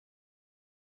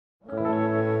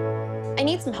I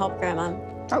need some help, Grandma.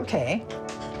 Okay.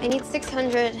 I need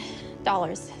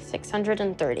 $600.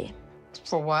 630.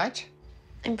 For what?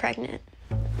 I'm pregnant.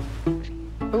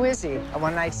 Who is he? A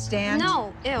one-night stand?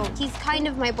 No, ew. He's kind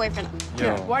of my boyfriend.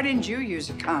 Yeah. Why didn't you use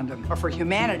a condom? Or for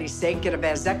humanity's sake, get a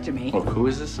vasectomy? Oh, who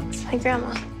is this? It's my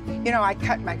grandma. You know, I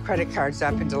cut my credit cards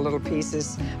up into little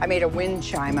pieces. I made a wind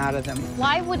chime out of them.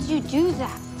 Why would you do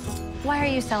that? Why are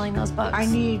you selling those books? I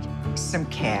need some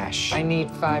cash. I need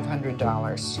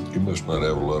 $500. You must not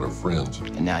have a lot of friends.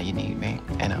 And now you need me,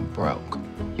 and I'm broke.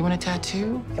 You want a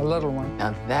tattoo? A little one.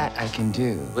 Now that I can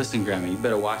do. Listen, Grandma, you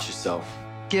better watch yourself.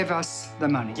 Give us the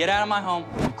money. Get out of my home,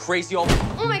 you crazy old...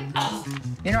 Oh, my... Oh.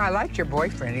 You know, I liked your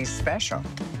boyfriend. He's special.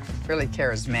 Really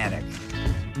charismatic.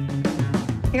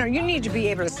 You know, you need to be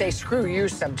able to say screw you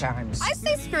sometimes. I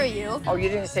say screw you. Oh, you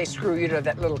didn't say screw you to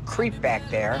that little creep back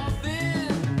there.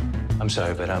 I'm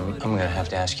sorry, but I'm gonna have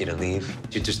to ask you to leave.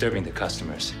 You're disturbing the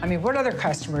customers. I mean, what other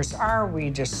customers are we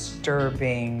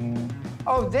disturbing?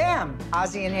 Oh, them,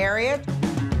 Ozzie and Harriet.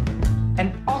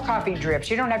 And all coffee drips.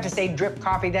 You don't have to say drip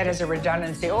coffee. That is a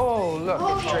redundancy. Oh, look,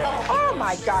 it drips. Oh,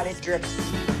 my God, it drips.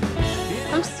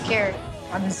 I'm scared.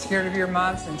 I've been scared of your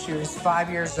mom since she was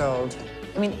 5 years old.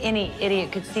 I mean, any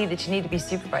idiot could see that you need to be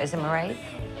supervised, am I right?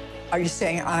 Are you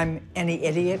saying I'm any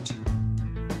idiot?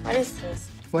 What is this?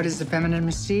 What is the feminine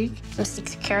mystique?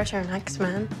 Mystique's a character in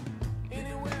X-Men.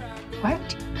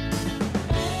 What?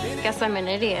 Guess I'm an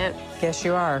idiot. Guess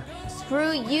you are.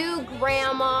 Screw you,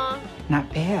 Grandma.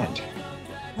 Not bad.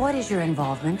 What is your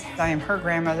involvement? I am her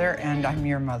grandmother, and I'm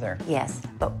your mother. Yes,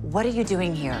 but what are you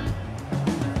doing here?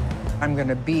 I'm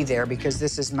gonna be there because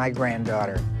this is my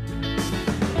granddaughter.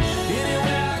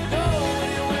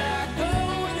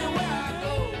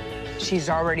 She's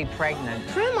already pregnant.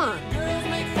 Grandma.